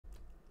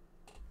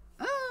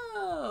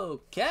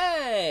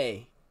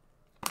Okay.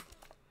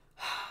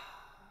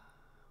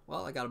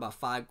 Well, I got about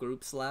 5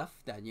 groups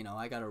left that, you know,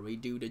 I gotta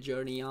redo the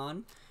journey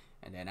on.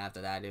 And then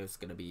after that, it was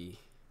gonna be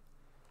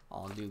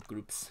all new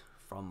groups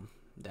from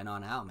then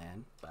on out,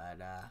 man.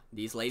 But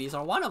these ladies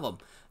are one of them.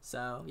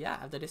 So yeah,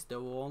 after this, there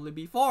will only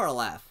be 4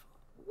 left.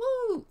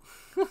 Woo!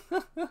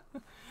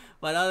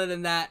 But other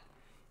than that,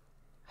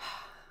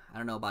 I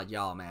don't know about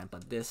y'all, man,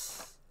 but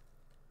this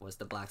was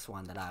the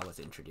Blackswan that I was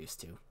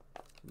introduced to.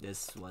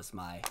 This was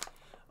my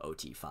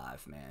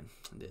OT5, man.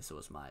 This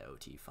was my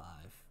OT5.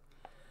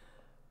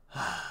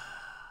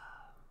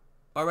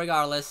 But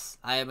regardless,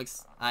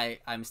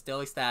 I'm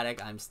still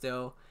ecstatic. I'm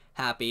still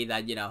happy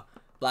that, you know,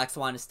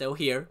 Blackswan is still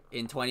here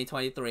in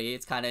 2023.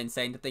 It's kind of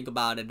insane to think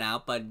about it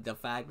now, but the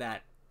fact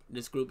that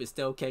this group is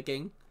still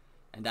kicking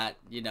and that,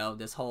 you know,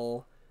 this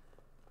whole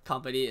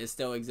company is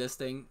still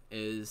existing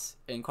is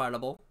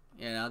incredible.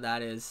 You know,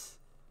 that is,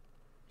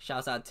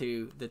 shouts out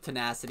to the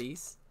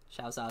tenacities,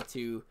 shouts out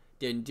to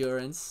the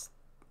endurance,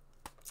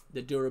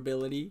 the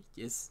durability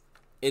is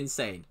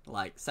insane,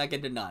 like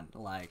second to none,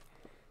 like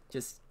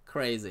just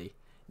crazy.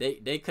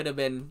 They could have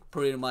been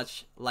pretty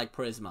much like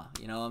Prisma,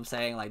 you know what I'm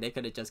saying? Like they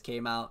could have just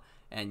came out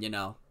and, you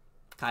know,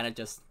 kind of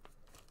just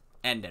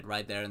ended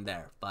right there and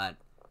there, but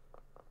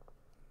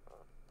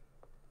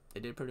they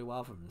did pretty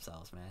well for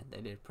themselves, man.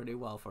 They did pretty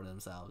well for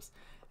themselves.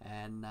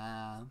 And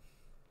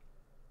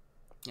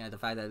yeah, the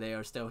fact that they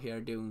are still here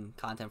doing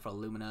content for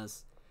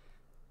Lumina's,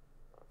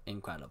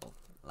 incredible.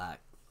 Like,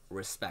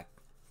 respect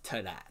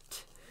to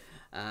that.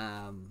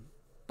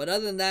 But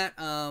other than that,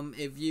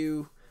 if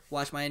you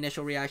watch my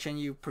initial reaction,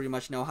 you pretty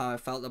much know how I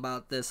felt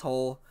about this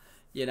whole,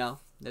 you know,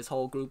 this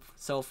whole group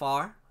so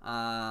far.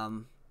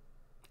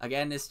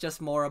 Again, it's just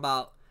more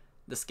about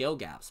the skill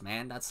gaps,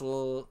 man. That's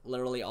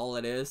literally all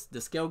it is. The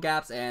skill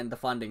gaps and the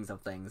fundings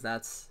of things.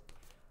 That's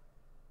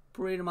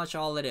pretty much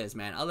all it is,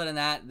 man. Other than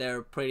that,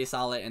 they're pretty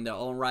solid in their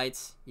own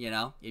rights, you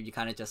know, if you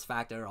kind of just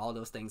factor all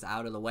those things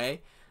out of the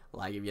way.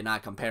 Like, if you're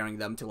not comparing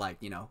them to, like,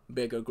 you know,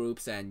 bigger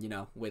groups and, you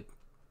know, with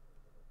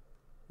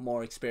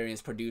more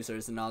experienced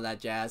producers and all that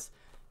jazz,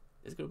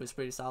 this group is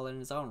pretty solid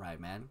in its own right,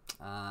 man.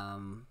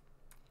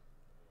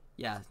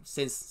 Yeah,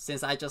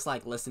 since I just,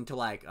 like, listened to,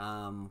 like,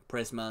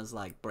 Prisma's,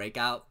 like,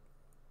 Breakout,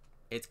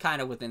 it's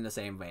kind of within the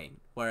same vein,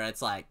 where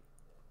it's like,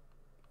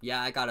 yeah,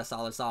 I got a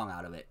solid song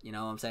out of it. You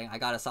know what I'm saying? I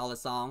got a solid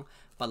song,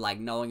 but like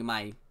knowing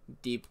my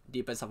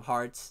deepest of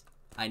hearts,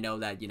 I know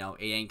that, you know,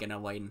 it ain't gonna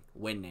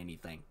win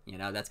anything. You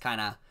know, that's kind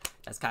of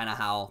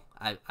how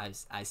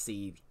I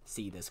see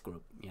this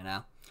group. You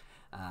know,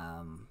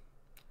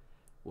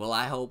 well,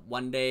 I hope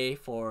one day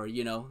for,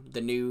 you know,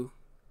 the new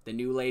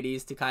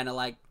ladies to kind of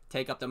like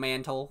take up the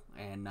mantle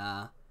and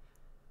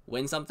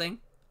win something.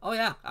 Oh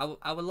yeah,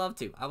 I would love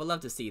to. I would love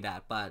to see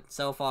that. But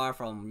so far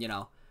from, you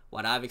know,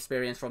 what I've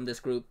experienced from this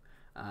group,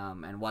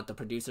 and what the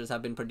producers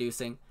have been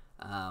producing,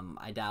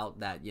 I doubt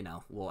that, you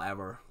know, we'll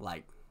ever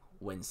like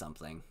win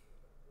something,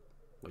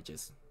 which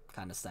is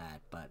kind of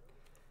sad, but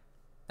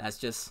that's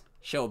just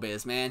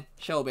showbiz, man.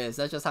 Showbiz.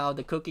 That's just how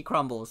the cookie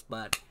crumbles.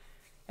 But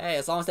hey,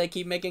 as long as they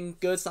keep making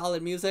good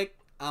solid music,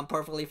 I'm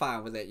perfectly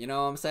fine with it. You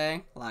know what I'm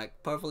saying?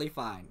 Like, perfectly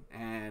fine.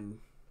 And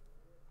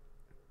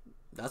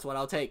that's what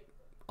I'll take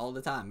all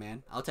the time,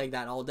 man. I'll take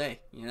that all day,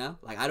 you know?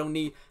 Like, I don't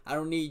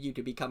need you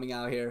to be coming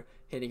out here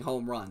hitting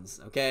home runs,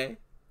 okay?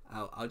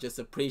 I'll just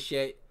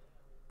appreciate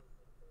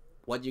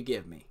what you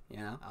give me, you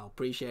know? I'll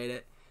appreciate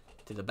it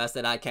to the best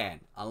that I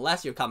can.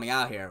 Unless you're coming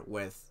out here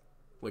with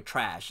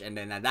trash, and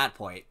then at that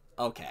point,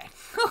 okay.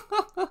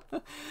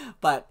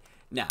 But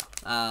no,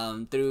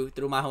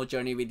 through my whole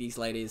journey with these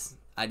ladies,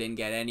 I didn't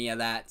get any of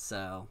that,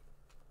 so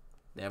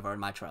they've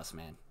earned my trust,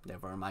 man.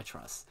 They've earned my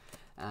trust.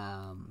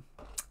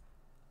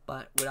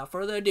 But without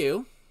further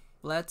ado,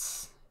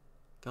 let's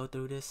go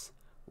through this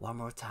one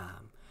more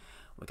time.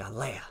 We got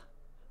Leia,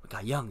 we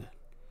got Youngun,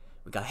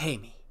 we got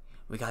Hamey,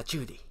 we got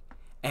Judy,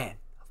 and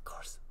of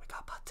course we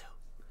got Batu.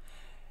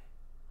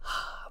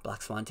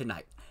 Blackswan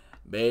tonight,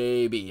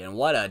 baby, and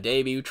what a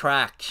debut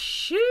track!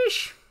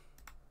 Sheesh.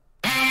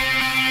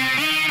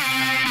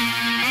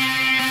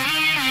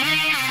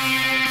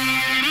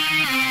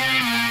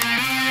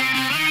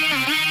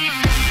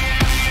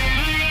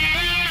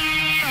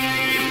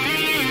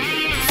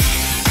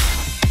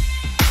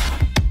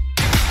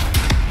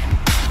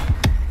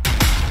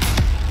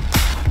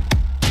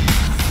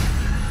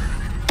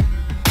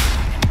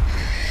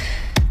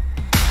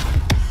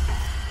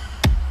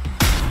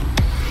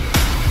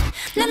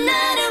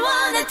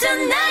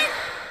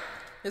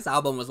 This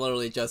album was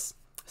literally just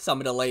some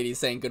of the ladies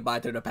saying goodbye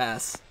to the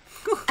past.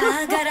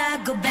 I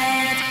gotta go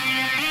bed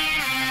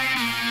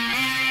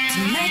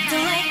tonight to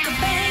like a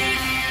babe.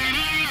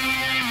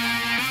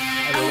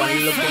 Everyone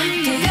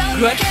looking good.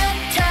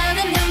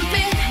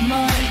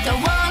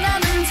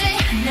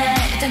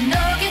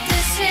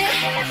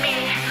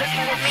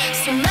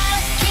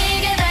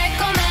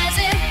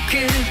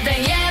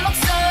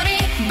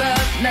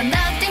 But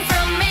nothing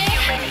from me. You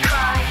make me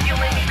cry, you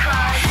make me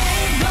cry.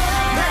 Hey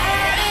boy, hey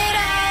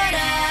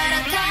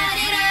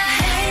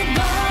boy,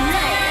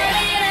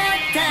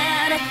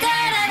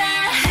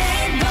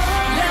 hey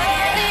boy.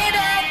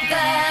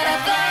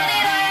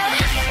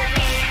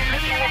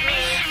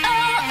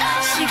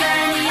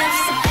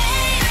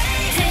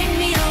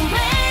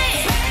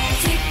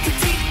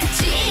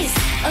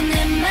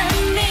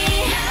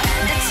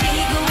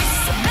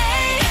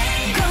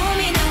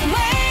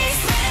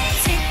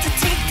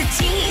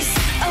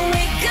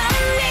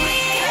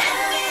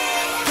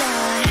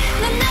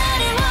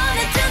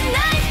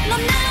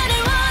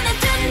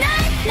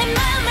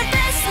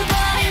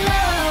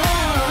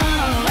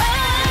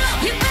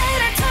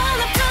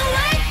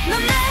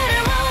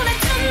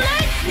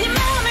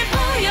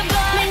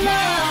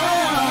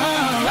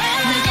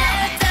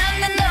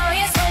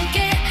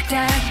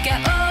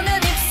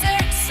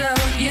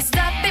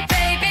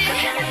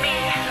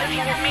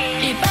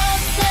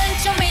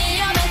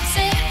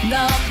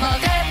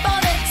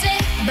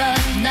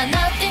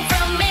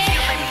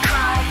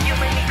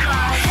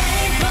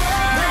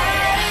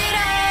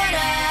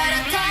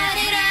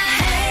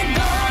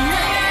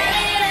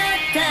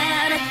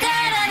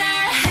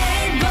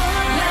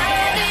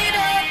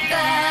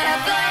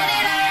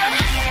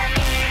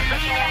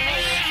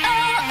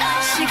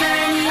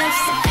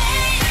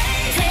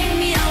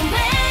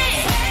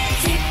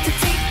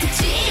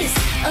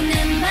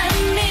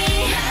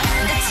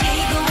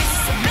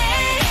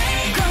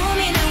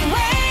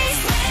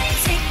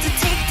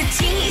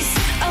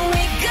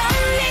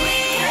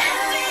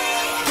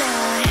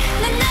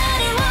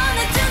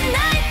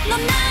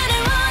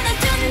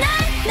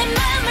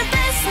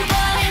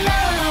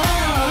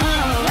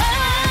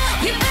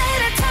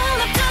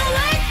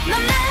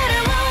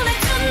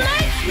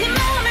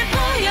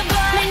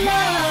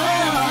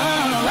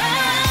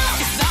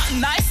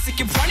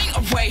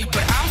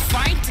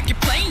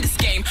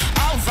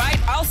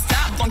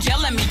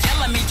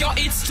 밀어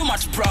It's too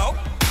much bro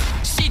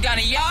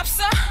시간이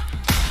없어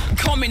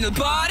고민을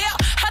버려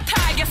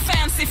핫하게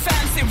fancy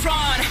fancy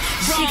run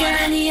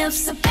시간이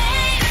없어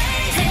babe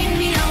Take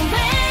me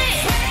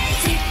away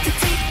Take the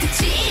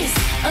cheese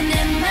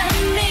내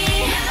맘이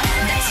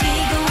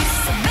다치고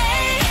있어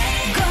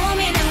babe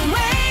고민은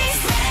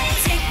waste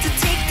Take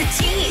the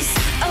cheese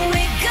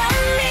away from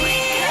me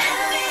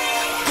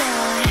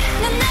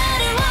넌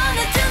나를 원해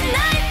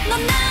tonight 넌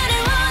나를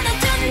원해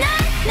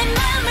tonight 내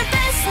맘을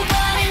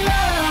뺏어버린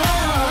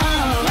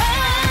love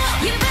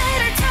You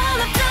better turn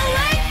up the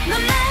light 넌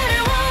나를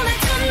원해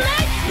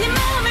tonight 네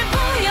맘을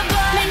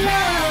보여버린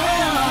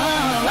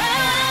love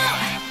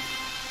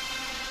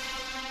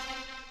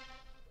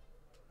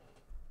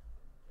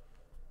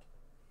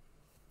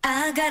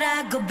I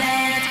gotta go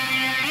bad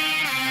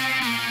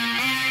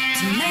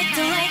Tonight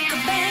don't like a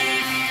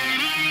babe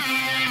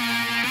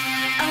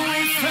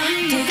Away from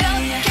you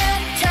뜨겁게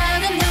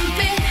타는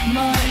눈빛 뭘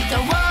더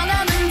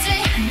원하는지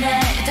날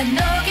다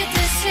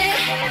녹이듯이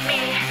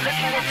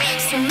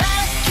숨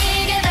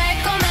막히게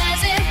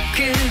달콤해진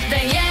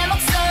그대의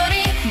목소리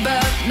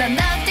But not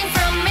nothing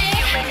from me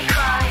You make me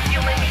cry, you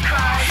make me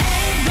cry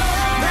Hey boy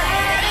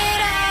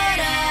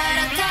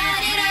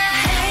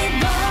Hey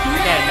boy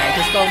Again, man,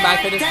 just going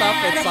back to this stuff,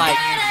 it's like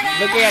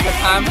looking at the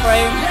time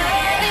frame,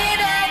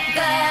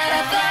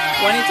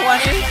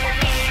 2020,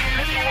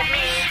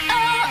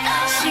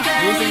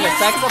 using the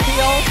sex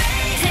appeal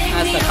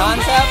as the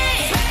concept,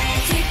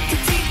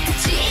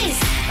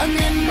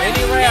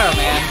 really rare,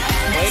 man.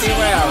 Really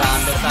rare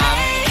around this time.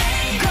 Like,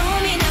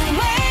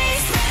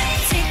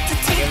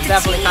 it's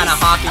definitely kind of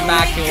harking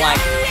back to like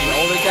the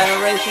older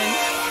generation.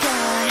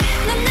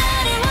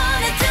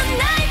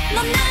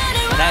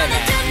 But hey,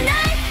 man,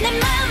 you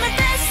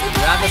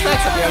have the sex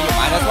appeal, you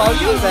might as well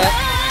use it.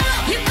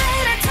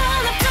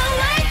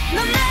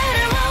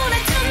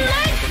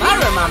 If I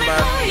remember, I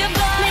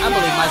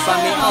believe my son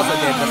me also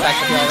did the sex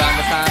appeal around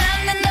this time.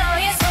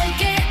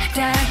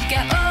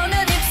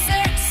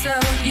 So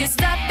you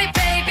stop it,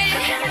 baby.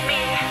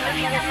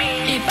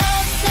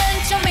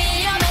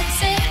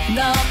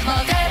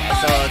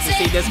 So to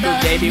see this group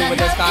debut with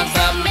this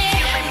concept,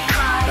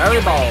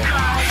 very bold.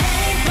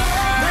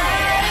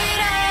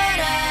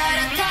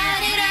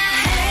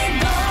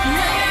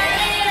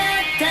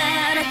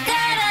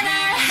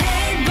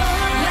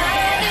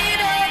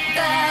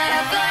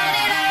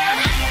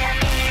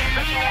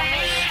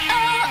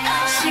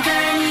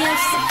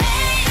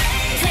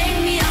 Take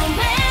me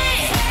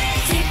away.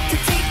 Take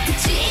the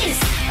cheese.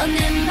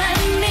 내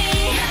맘이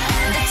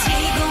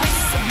다치고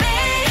있어,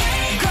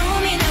 babe.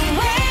 고민은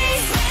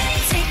waste.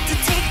 Take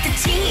the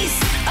cheese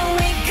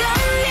away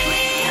from me.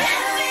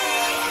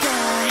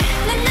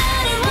 넌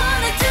나를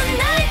원해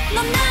tonight. 넌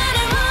나를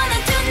원해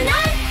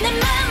tonight. 내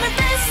맘을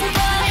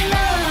뺏어버린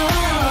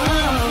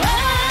love.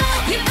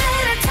 You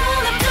better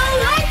turn up the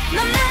light. 넌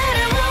나를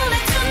원해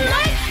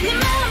tonight. 네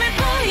맘을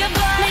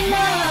보여버린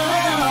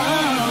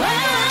love.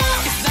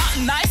 It's not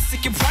nice to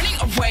keep running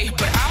away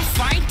But I'm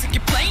fine to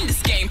keep playing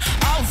this game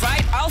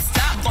Alright, I'll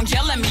stop Don't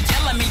yell at me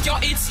Yo,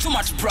 it's too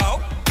much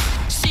bro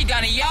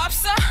시간이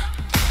없어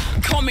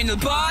고민을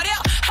버려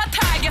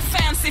핫하게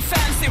fancy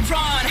fancy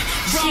run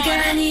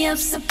시간이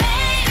없어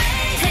babe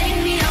Take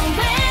me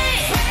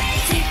away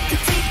Take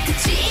the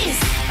cheese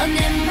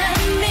내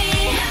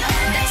맘이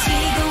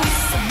다치고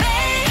있어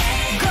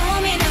babe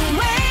고민은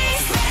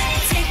waste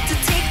Take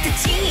the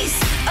cheese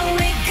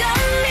away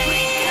from me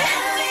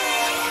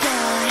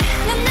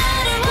넌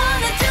나를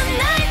원해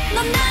tonight 넌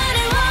나를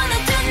원해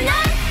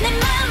tonight 내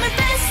맘을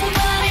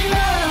뺏어버린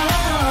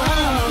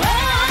love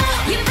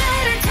You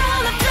better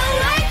turn up the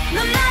light 넌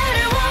나를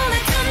원해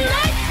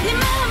tonight 네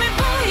맘을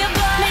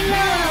보여버린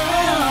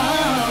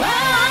love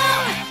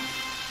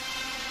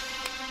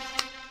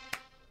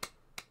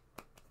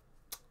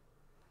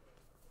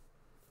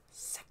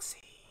Sexy.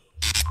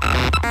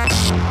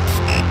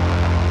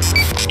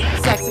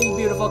 Sexy,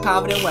 beautiful,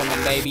 confident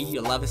women, baby.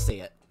 You'll love to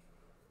see it.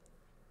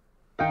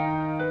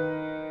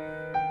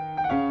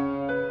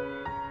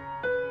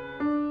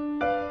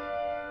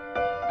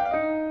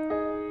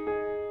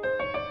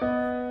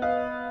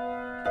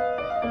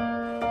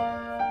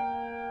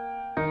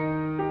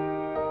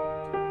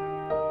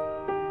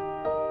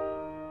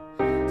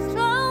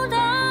 Slow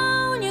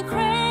down, you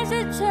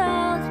crazy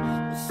child.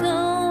 You're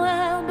so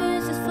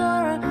ambitious for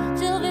a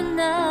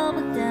juvenile,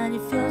 but then you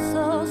feel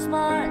so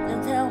smart.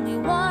 Then tell me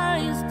why are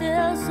you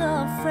still so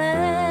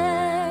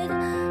afraid?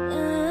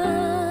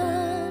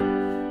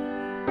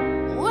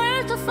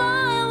 Where's the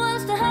fire?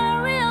 What's the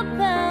hurry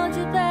about?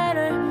 You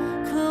better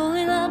cool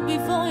it up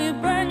before you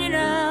burn it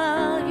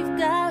out. You've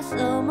got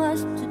so much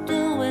to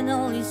do and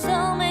only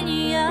so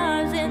many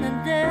hours in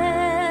a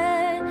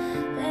day.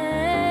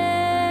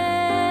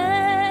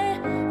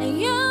 And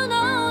you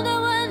know that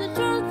when the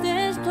truth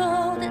is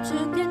told, that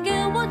you can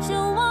get what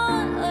you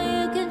want or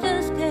you can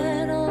just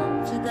get old.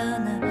 You're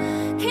gonna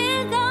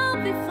kick out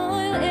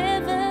before you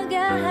ever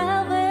get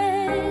halfway.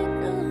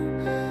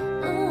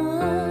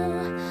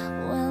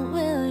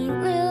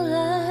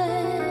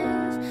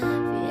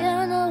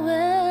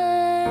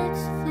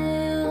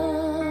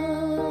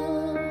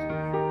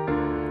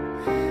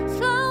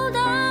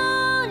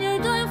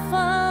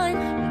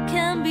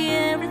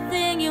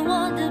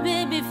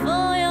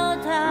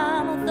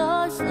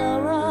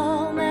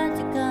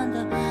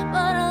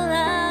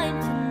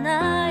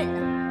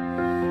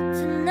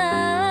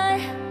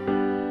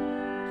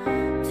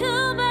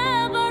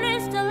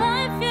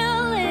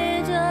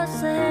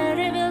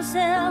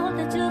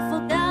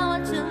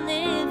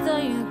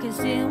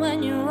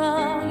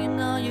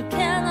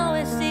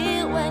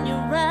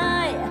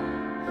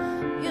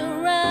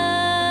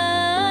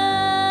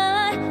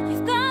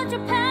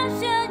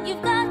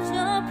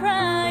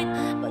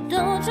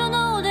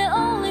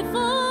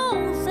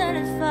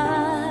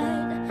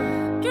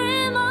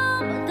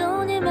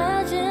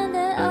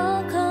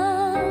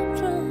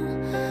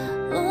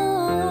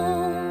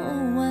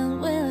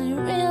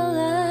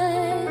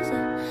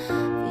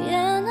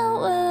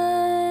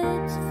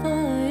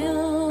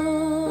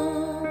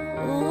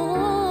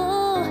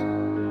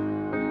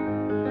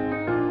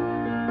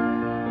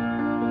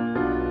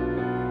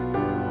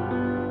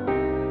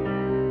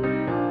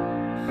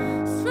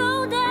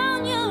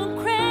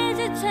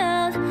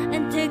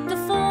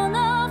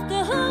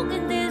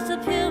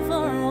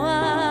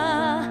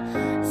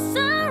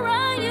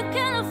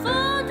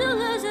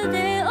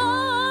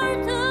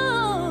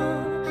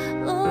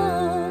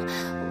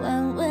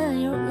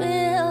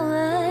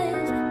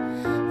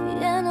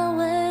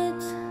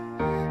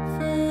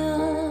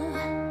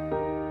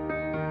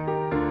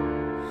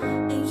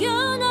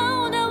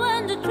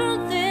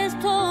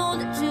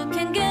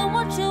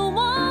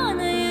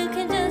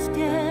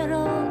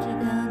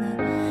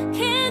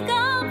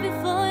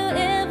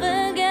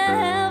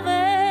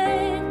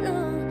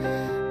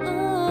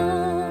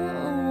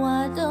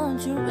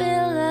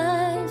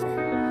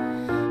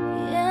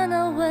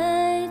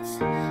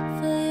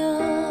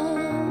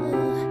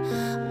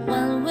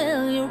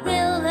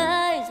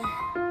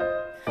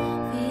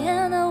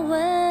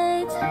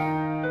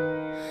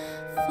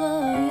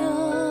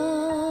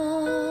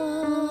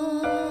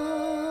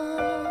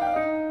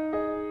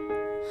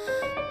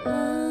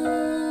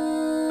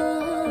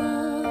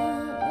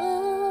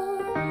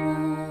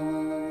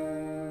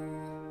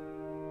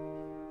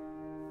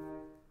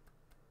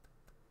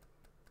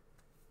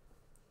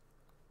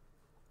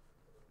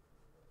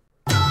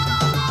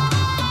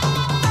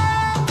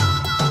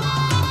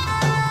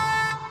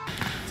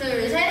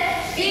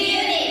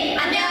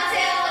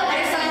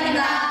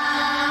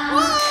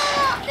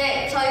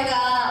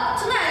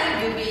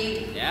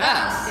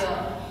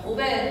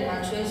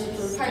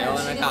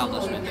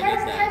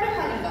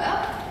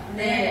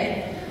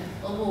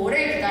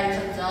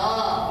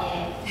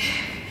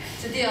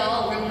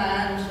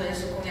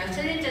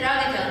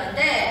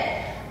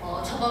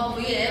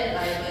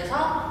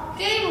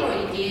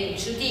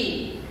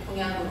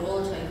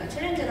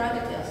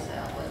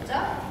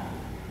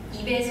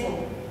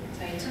 2배속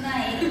저희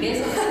투나잇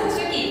 2배속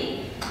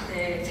수기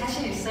네,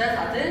 자신 있어요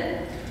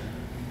다들?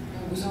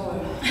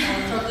 무서워요.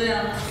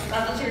 저도요.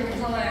 나도 제일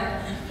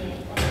무서워요.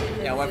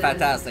 예, Yeah, we're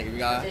fantastic. You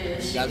guys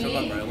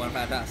remember, we're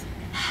fantastic.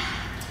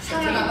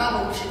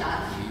 살아남아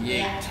봅시다.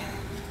 Yeah.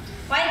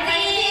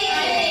 화이팅!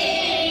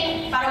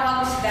 화이팅! 바로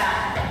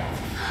가봅시다.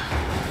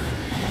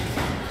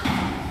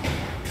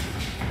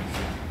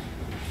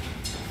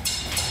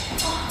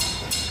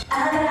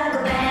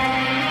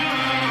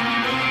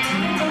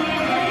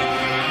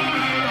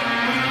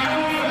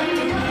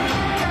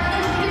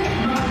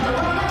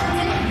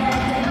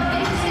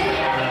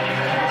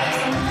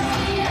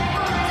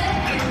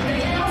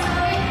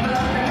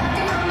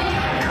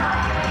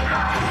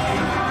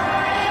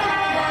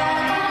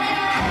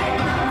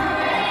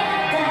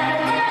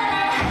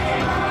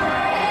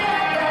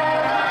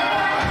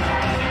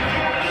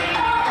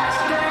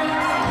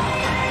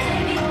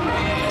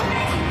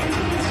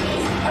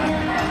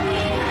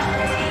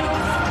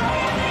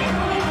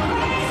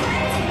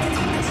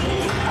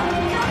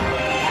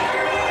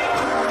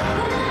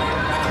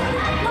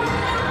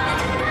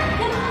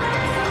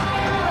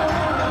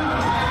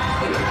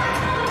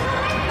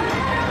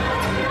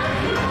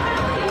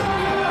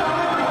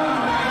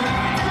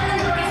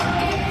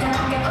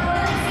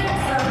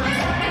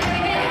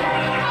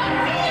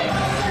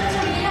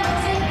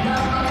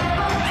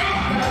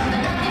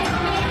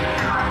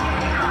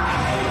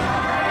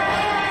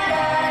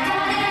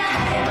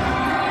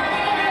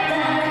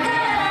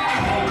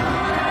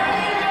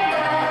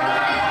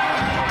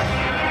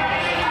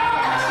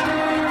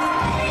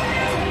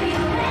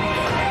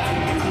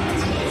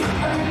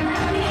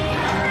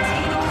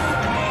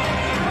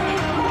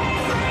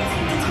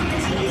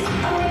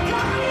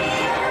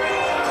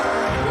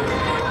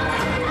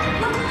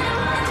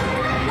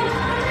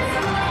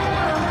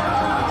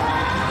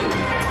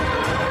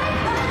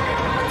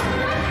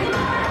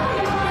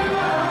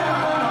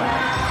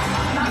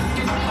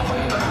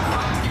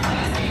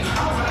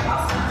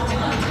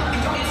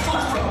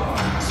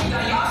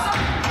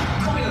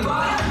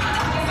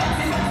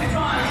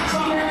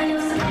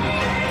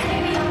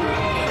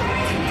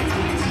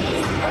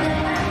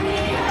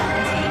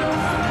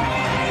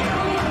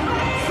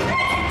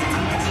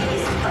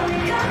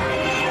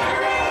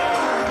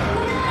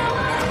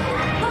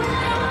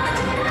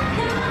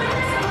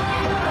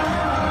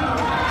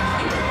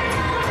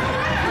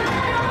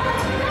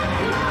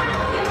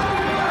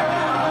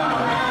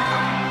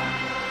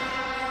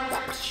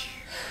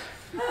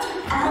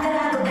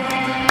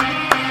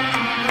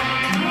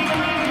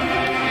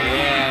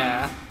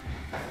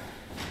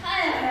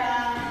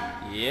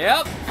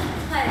 Yep.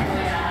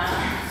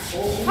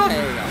 Oh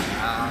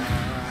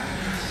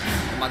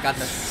my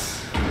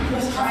goodness.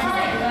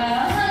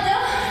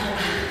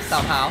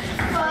 Somehow.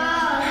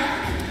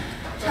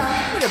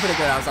 We did pretty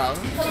good ourselves.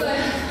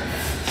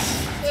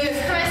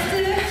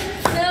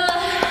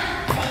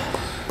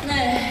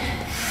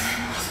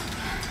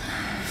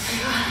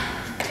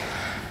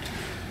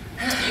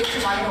 이렇게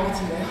많이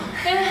먹었는데요?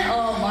 네?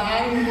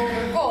 많이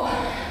먹었고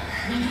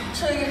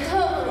저 이게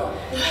처음으로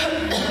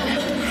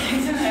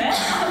괜찮아요?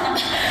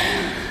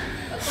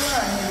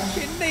 그건 아니에요.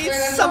 Need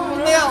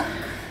some milk.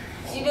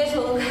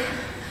 입에서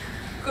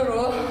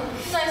그로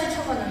후나에서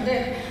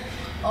쳐봤는데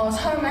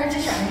사람을 할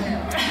짓이 아니네요.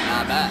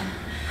 Not bad.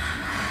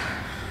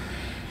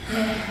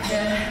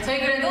 네. 저희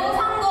그래도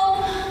성공.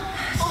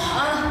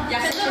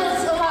 제대로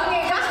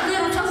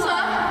제대로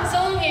쳤어요?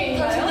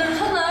 성공인가요? 제대로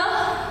쳤나요?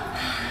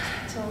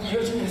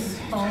 열심히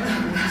했어요.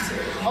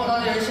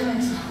 나도 열심히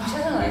했어.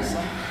 최선을 다했어.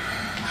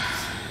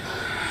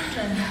 네.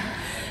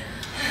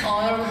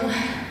 여러분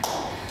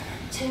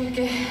재밌게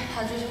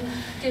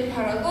봐주시길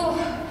바라고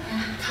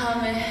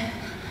다음에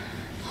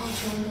더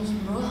좋은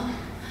모습으로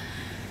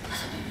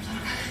찾아뵙도록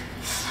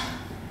하겠습니다.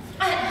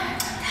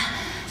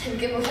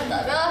 재밌게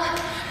보셨다면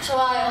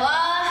좋아요와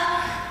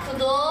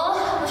구독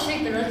한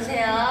번씩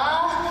눌러주세요.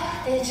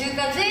 네,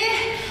 지금까지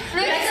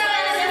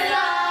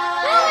블랙스완이었습니다.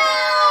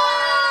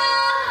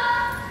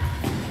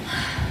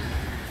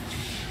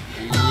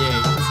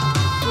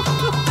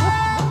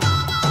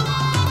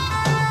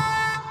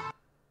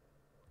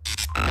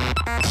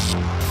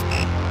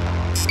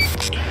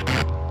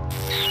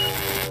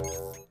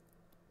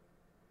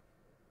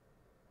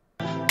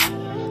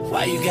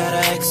 Why you gotta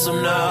act so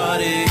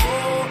naughty?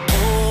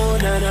 Oh,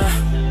 na na.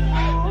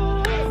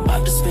 I'm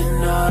about to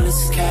spend all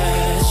this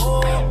cash.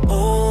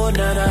 Oh,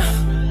 na na.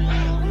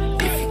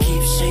 If you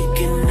keep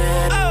shaking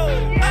that. Oh,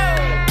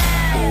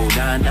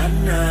 na na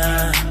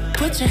na.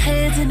 Put your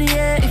hands in the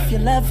air if you're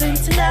loving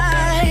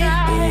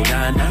tonight. Oh,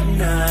 na na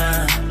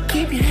na.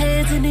 Keep your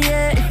hands in the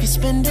air if you're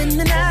spending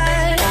the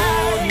night.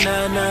 Oh,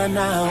 na na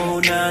na. Oh,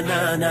 na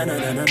na na na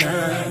na na na.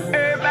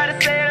 Everybody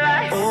say it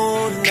like.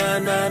 Oh, na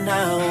na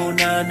na. Oh,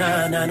 na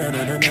na na na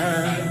na na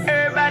na.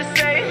 Everybody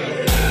say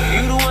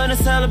you the one to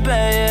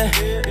celebrate, yeah.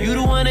 You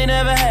the one they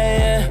never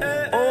had,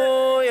 yeah.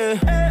 Oh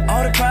yeah.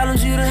 All the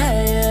problems you done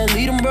had, yeah.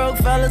 Leave them broke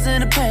fellas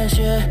in the past,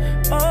 yeah.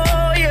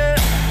 Oh yeah.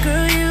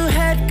 Girl, you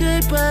had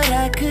good, but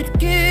I could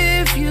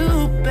give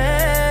you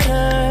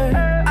better.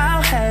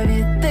 I'll have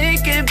you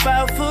thinking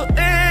about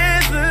forever.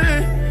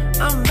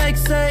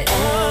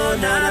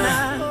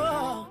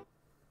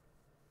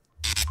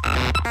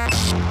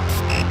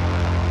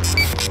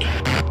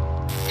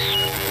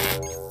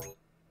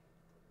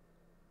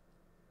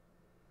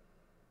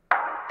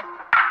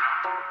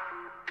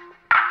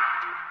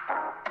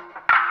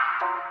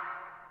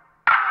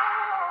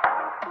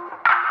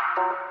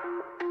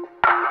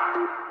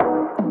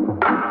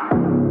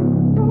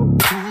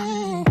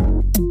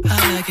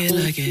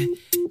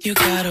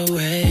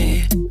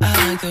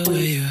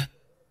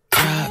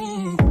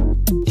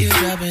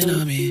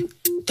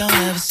 don't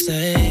ever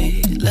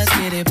say, let's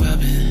get it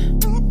poppin'.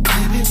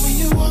 Baby, when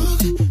you walk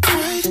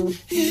right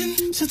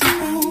into the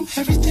room,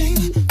 everything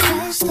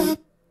won't stop.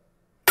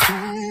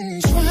 Try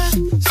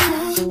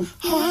so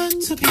hard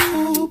to be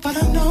cool, but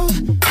I know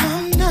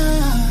I'm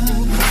not.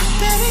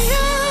 Baby,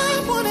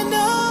 I wanna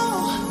know.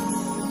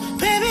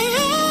 Baby,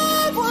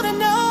 I wanna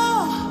know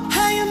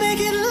how you make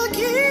it look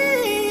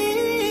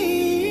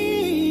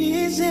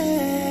easy.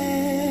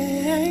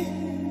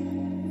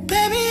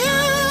 Baby,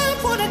 I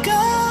wanna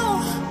go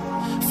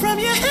from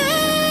your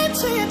head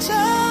to your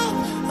toe.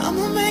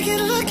 I'ma make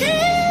it look easy.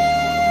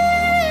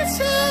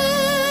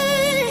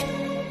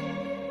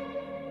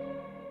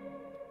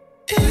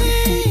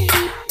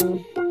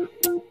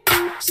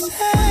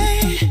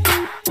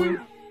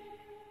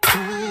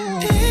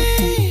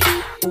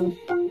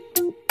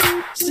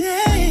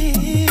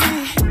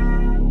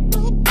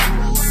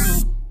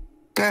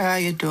 Girl, how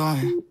you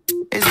doing?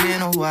 It's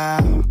been a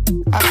while.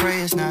 I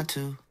pray it's not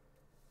too.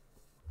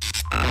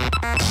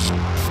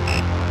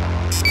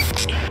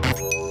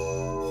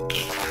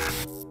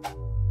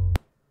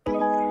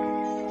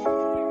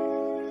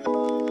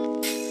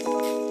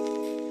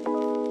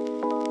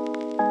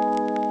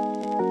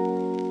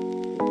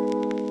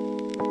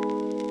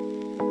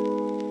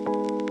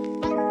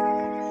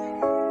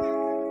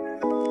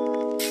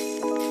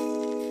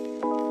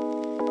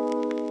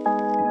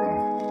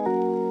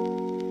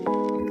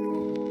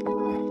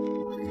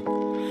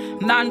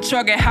 난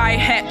저게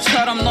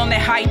하이햇처럼 너네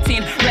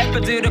하이틴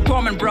래퍼들을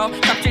보면 bro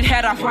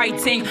갑질해라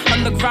화이팅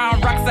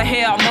Underground rocks are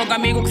here 너가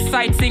미국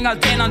사이팅 할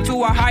때 난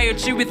두어 hire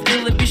you with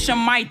elevation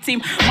my team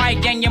my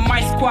gang yeah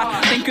my squad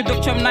Thank you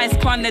독점 nice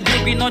squad 내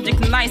들긴 오직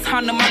nice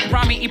하는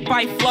막람이 이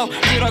바이 flow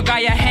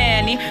들어가야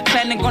해니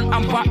빼는 건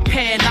안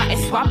밥해 나의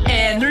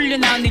swap에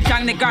눌려난 네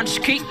장내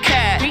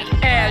간식이해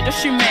BL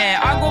조심해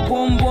아고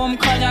붐붐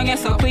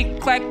커냥해서 click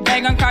clack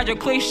배관 가져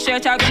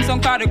클리셰 작은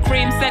손가락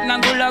크림색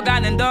난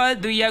굴러가는 덜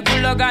뒤에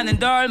굴러가는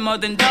덜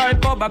뭐든 덜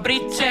뽑아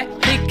브리체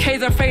Big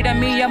K's are afraid of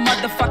me a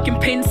motherfucking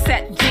pin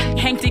set G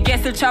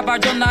행티겟을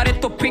잡아줘 나를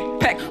또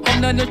픽팩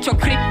홈런을 쳐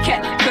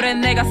크리켓 그래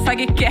내가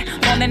사귈게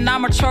너네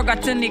나물초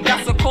같은 네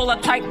가서 콜라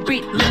타입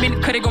beat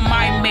루민 그리고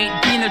my mate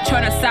빈을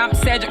쳐는 쌈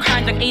세적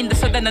한장인데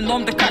서대는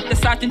놈들 같은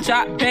사진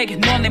자백이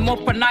너네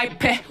못봐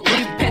나이패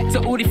우리 팩트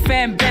우리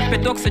팬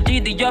백배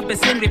독서지들 옆에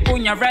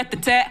승리뿐이야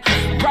랩듯해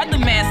Brother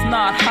man's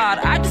not hard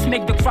I just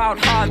make the crowd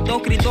hard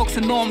독일이 독서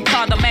놈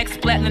card I'm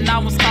X-Platinum I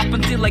won't stop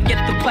until I get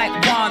the black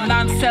one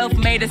난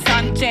self-made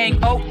산쟁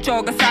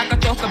옥조가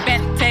사과조가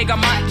벤테가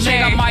맞지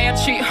내가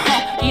마야치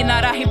이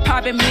나라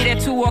힙합의 미래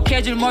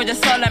투옥해줄 모자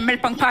설렘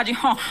밀빵파지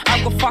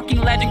I go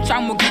fucking legend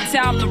장무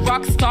기타 I'm the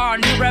rockstar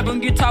네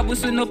랩은 기타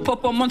부수는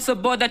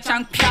퍼포먼스보다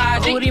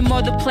창피하지 우리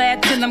모두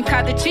플래티넘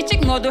카드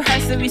취직 모두 할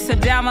수 있어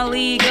Damn a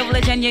league of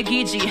legend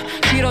얘기지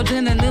귀로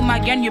듣는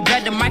음악 and you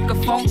better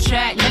microphone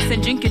check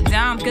messaging get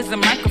down cause the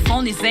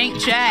microphone is ain't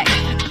jack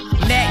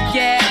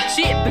yeah,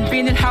 cheap and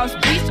been in house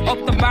beats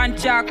없던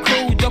반짝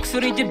cool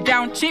독수리 집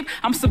down cheap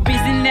I'm so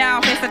busy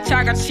now 회사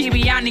차가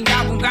칩이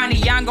아닌가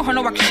공간이 양거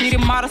하나 확실히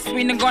말할 수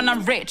있는 건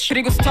I'm rich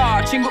그리고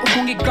star 친구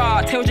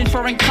홍기가 태워준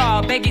foreign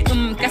car 배기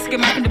가스게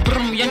막힌데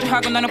브룸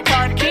연주하고 나는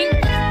parking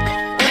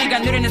우리가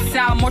누리는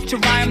sound 멋져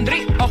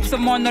rhyme들이 없어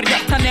모노리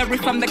옅어내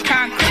riff from the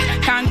concrete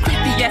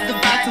yes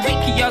about to be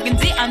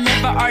기억인지 I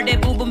never are 대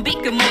부분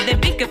B급 무대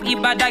B급 이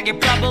바닥에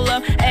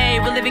problem Ay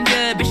we're living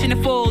good vision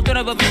full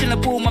돌아봐 vision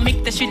full 뭐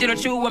믿다 시들어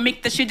주워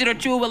믿다 시들어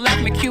주워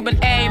like me Cuban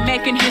ay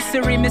making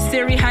history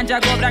mystery 한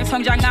작업랑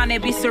성장 안에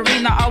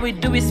비스리 Now all we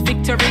do is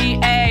victory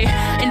ay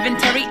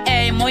inventory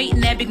ay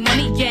모이네 big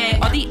money yeah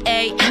어디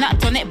ay 이나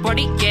돈에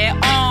버리게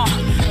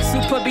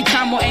슈퍼비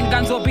참모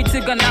엔간소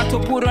비트가 나도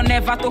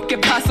불어내봐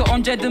또깨 파서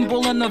언제든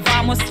불러넣어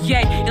vamos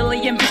yeah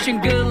alien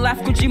vision good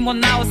life 굳이 못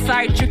나와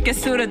side 줄게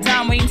술을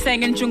담아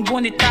인생은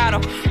충분히 따로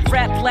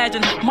rap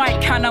legend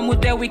마이크 하나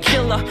무대 위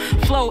killer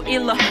flow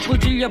iller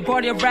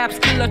무질려버려 rap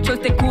skiller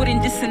절대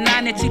구린 짓은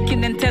안해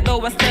지키는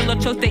태도와 스타일로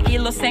절대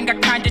일로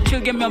생각한 지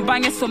즐기면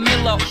방에서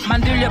밀러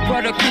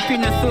만들려버려 깊이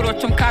눈수로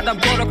좀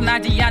가다보록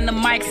나지 않는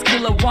마이크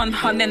스킬러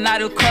 100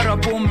 나를 걸어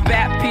boom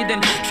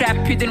bap이든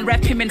trap이든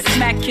랩이면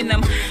smacking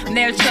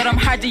내일처럼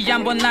하지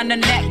않고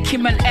나는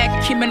내키면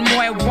액키면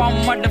뭐해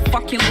one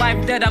motherfucking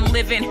life that I'm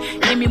living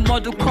이미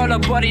모두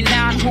걸어버린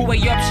난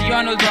후회 없이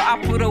오늘도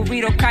앞으로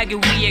위로 가기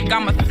위해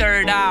got my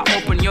third eye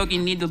open 여기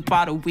니들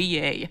바로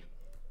위에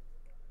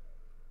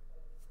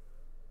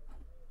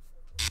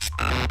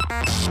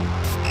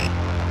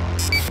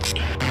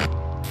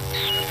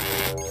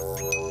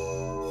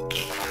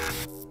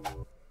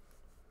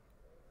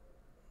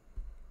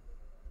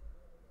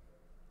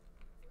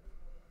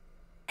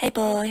Hey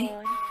boy,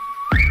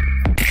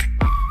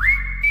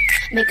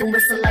 make him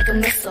whistle like a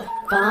missile,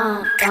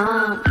 bomb,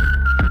 bomb.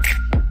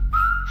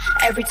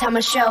 Every time I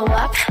show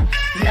up,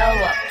 blow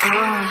up,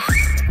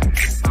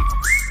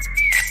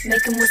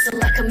 make him whistle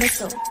like a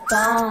missile,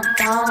 bomb,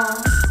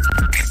 bomb.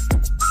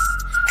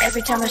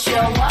 Every time I show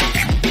up,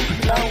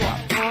 blow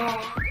up, bomb.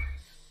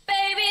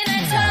 Baby,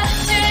 날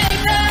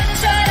터뜨린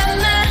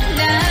것처럼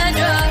만나줘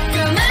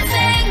그만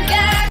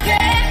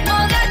생각해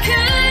뭐가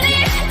그리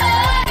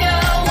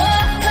어려워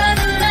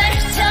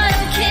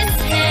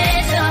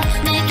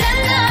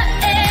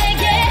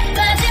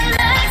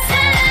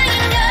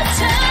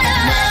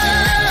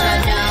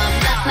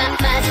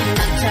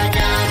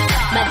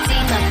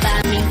마지막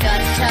밤인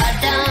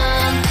것처럼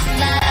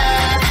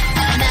love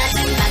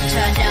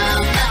마지막처럼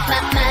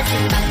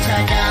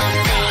마지막처럼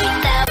내일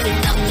따윈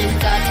없는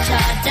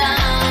것처럼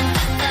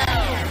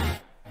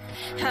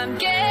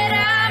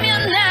함께라면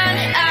난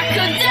I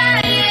could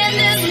die in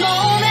this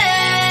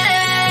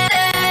moment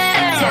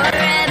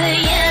forever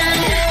young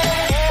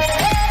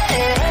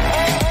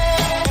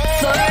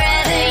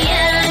forever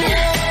young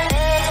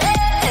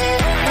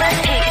let's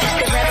take it to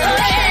the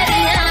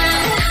revolution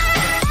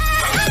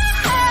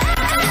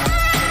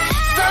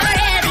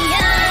forever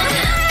young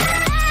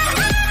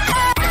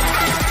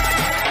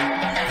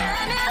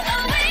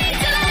wait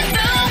till I'm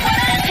through when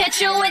I hit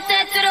you with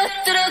that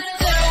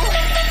do-do-do-do.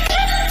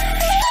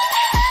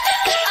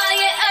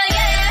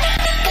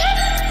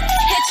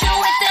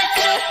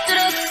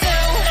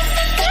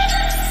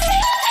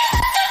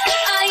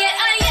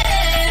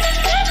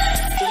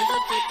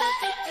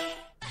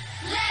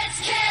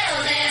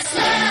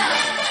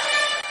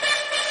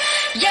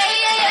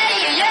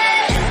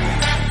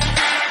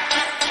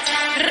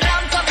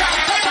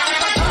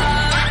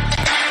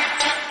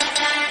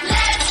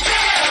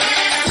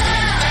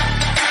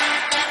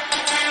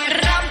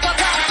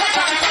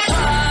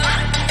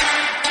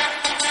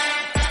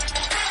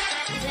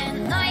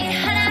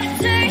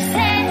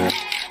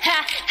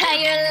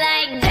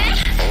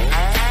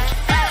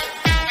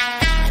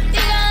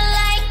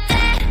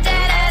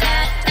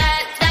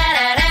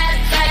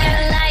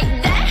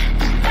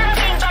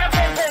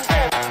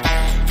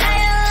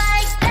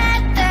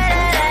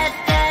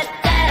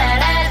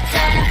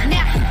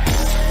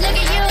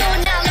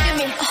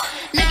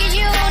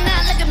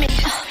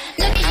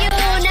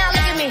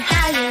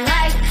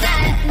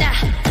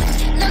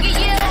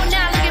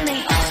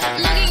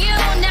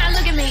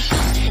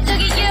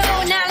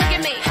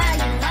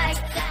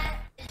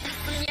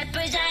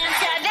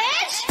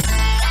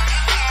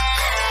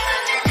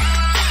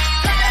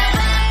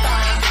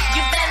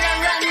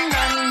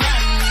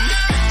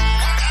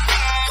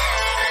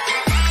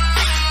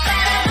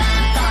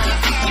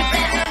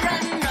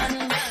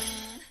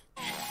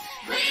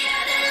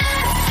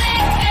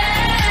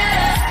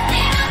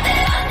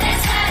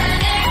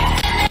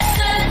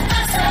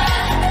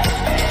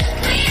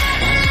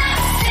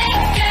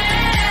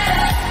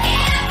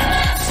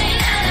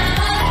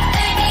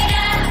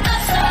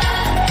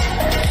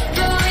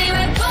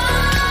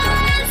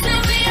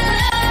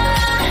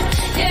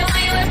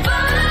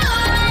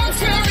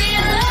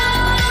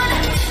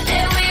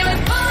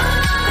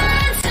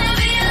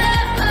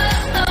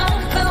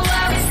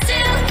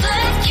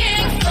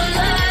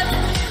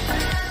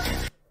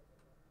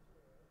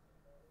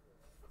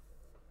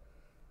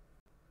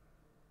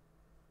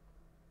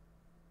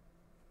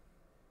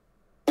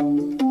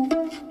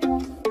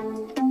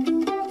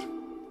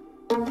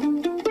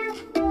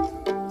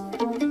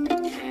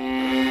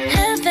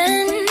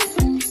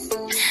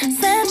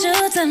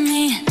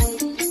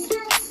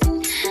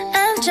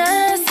 I'm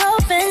just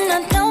hoping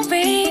I don't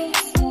repeat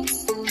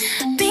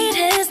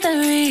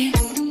history.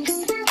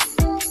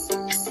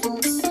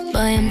 Boy,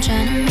 I'm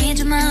trying to meet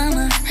your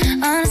mama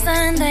on a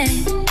Sunday,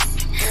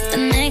 the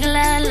nigga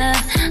I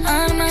love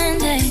on a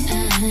Monday.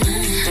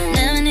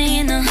 Never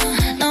need no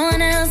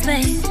one else,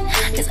 babe,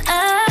 'cause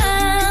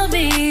I'll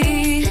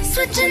be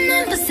switching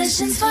in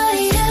positions for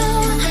you,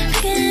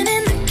 cooking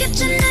in the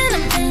kitchen and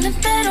I'm in a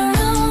better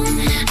room.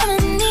 I'ma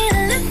need a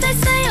lift, they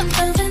say I'm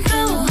moving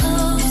through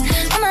holes.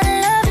 I'm a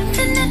love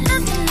infinite,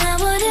 nothing I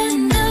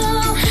wouldn't do,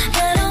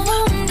 but I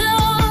won't do.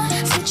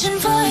 Switching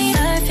for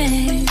you,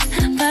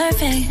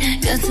 perfect,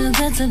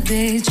 good to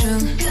be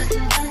true.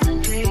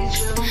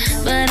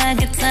 But I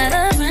get tired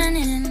of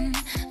running.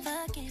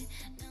 Fuck it.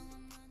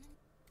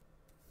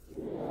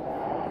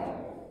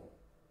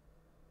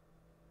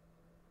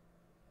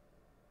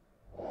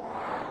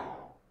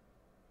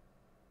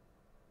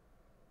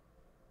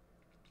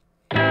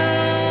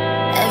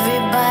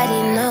 Everybody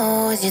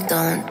knows you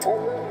don't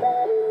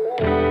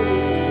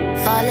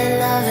fall in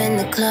love in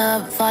the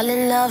club, fall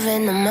in love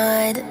in the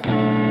mud.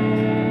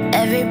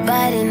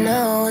 Everybody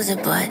knows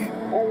it, but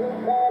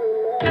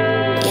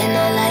you're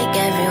not like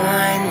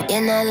everyone,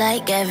 you're not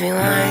like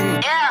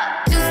everyone.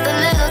 Yeah, just a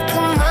little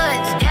too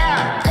much.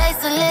 Yeah,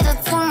 place a little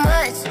too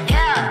much.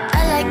 Yeah, I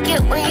like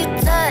it when you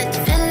touch,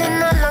 feeling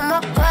all on my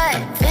butt,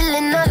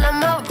 feeling all on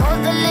my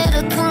rolls a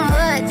little too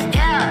much.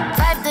 Yeah,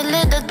 vibes a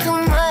little too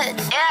much.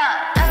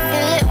 Yeah, I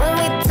feel it when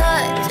we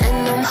touch, and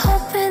I'm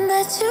hoping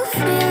that you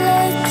feel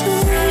it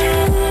too.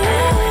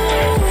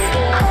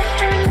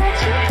 Hoping that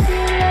you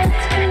feel it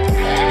too.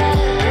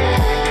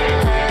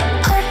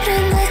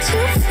 Hoping that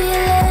you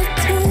feel it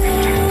too.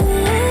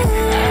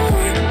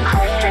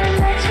 Hoping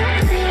that you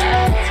feel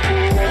it too.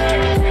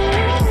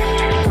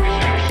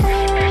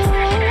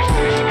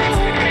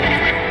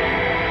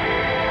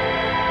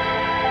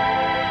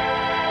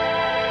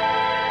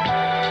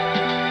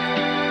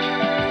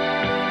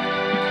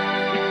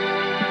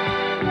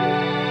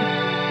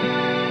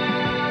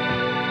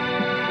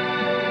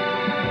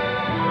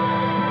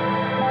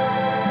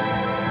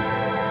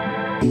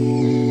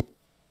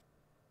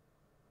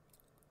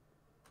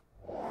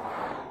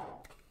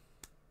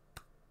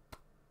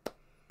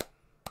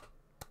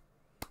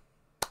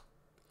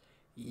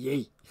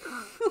 Yay.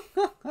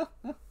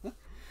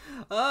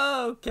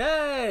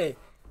 Okay.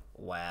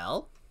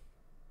 Well,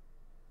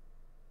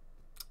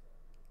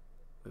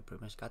 we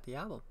pretty much got the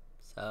album.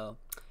 So,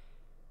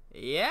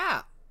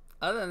 yeah.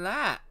 Other than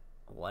that,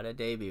 what a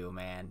debut,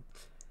 man.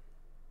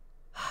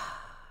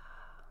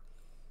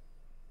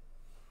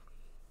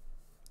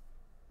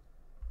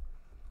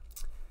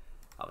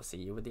 I'll see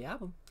you with the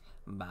album.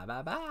 Bye,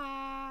 bye,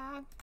 bye.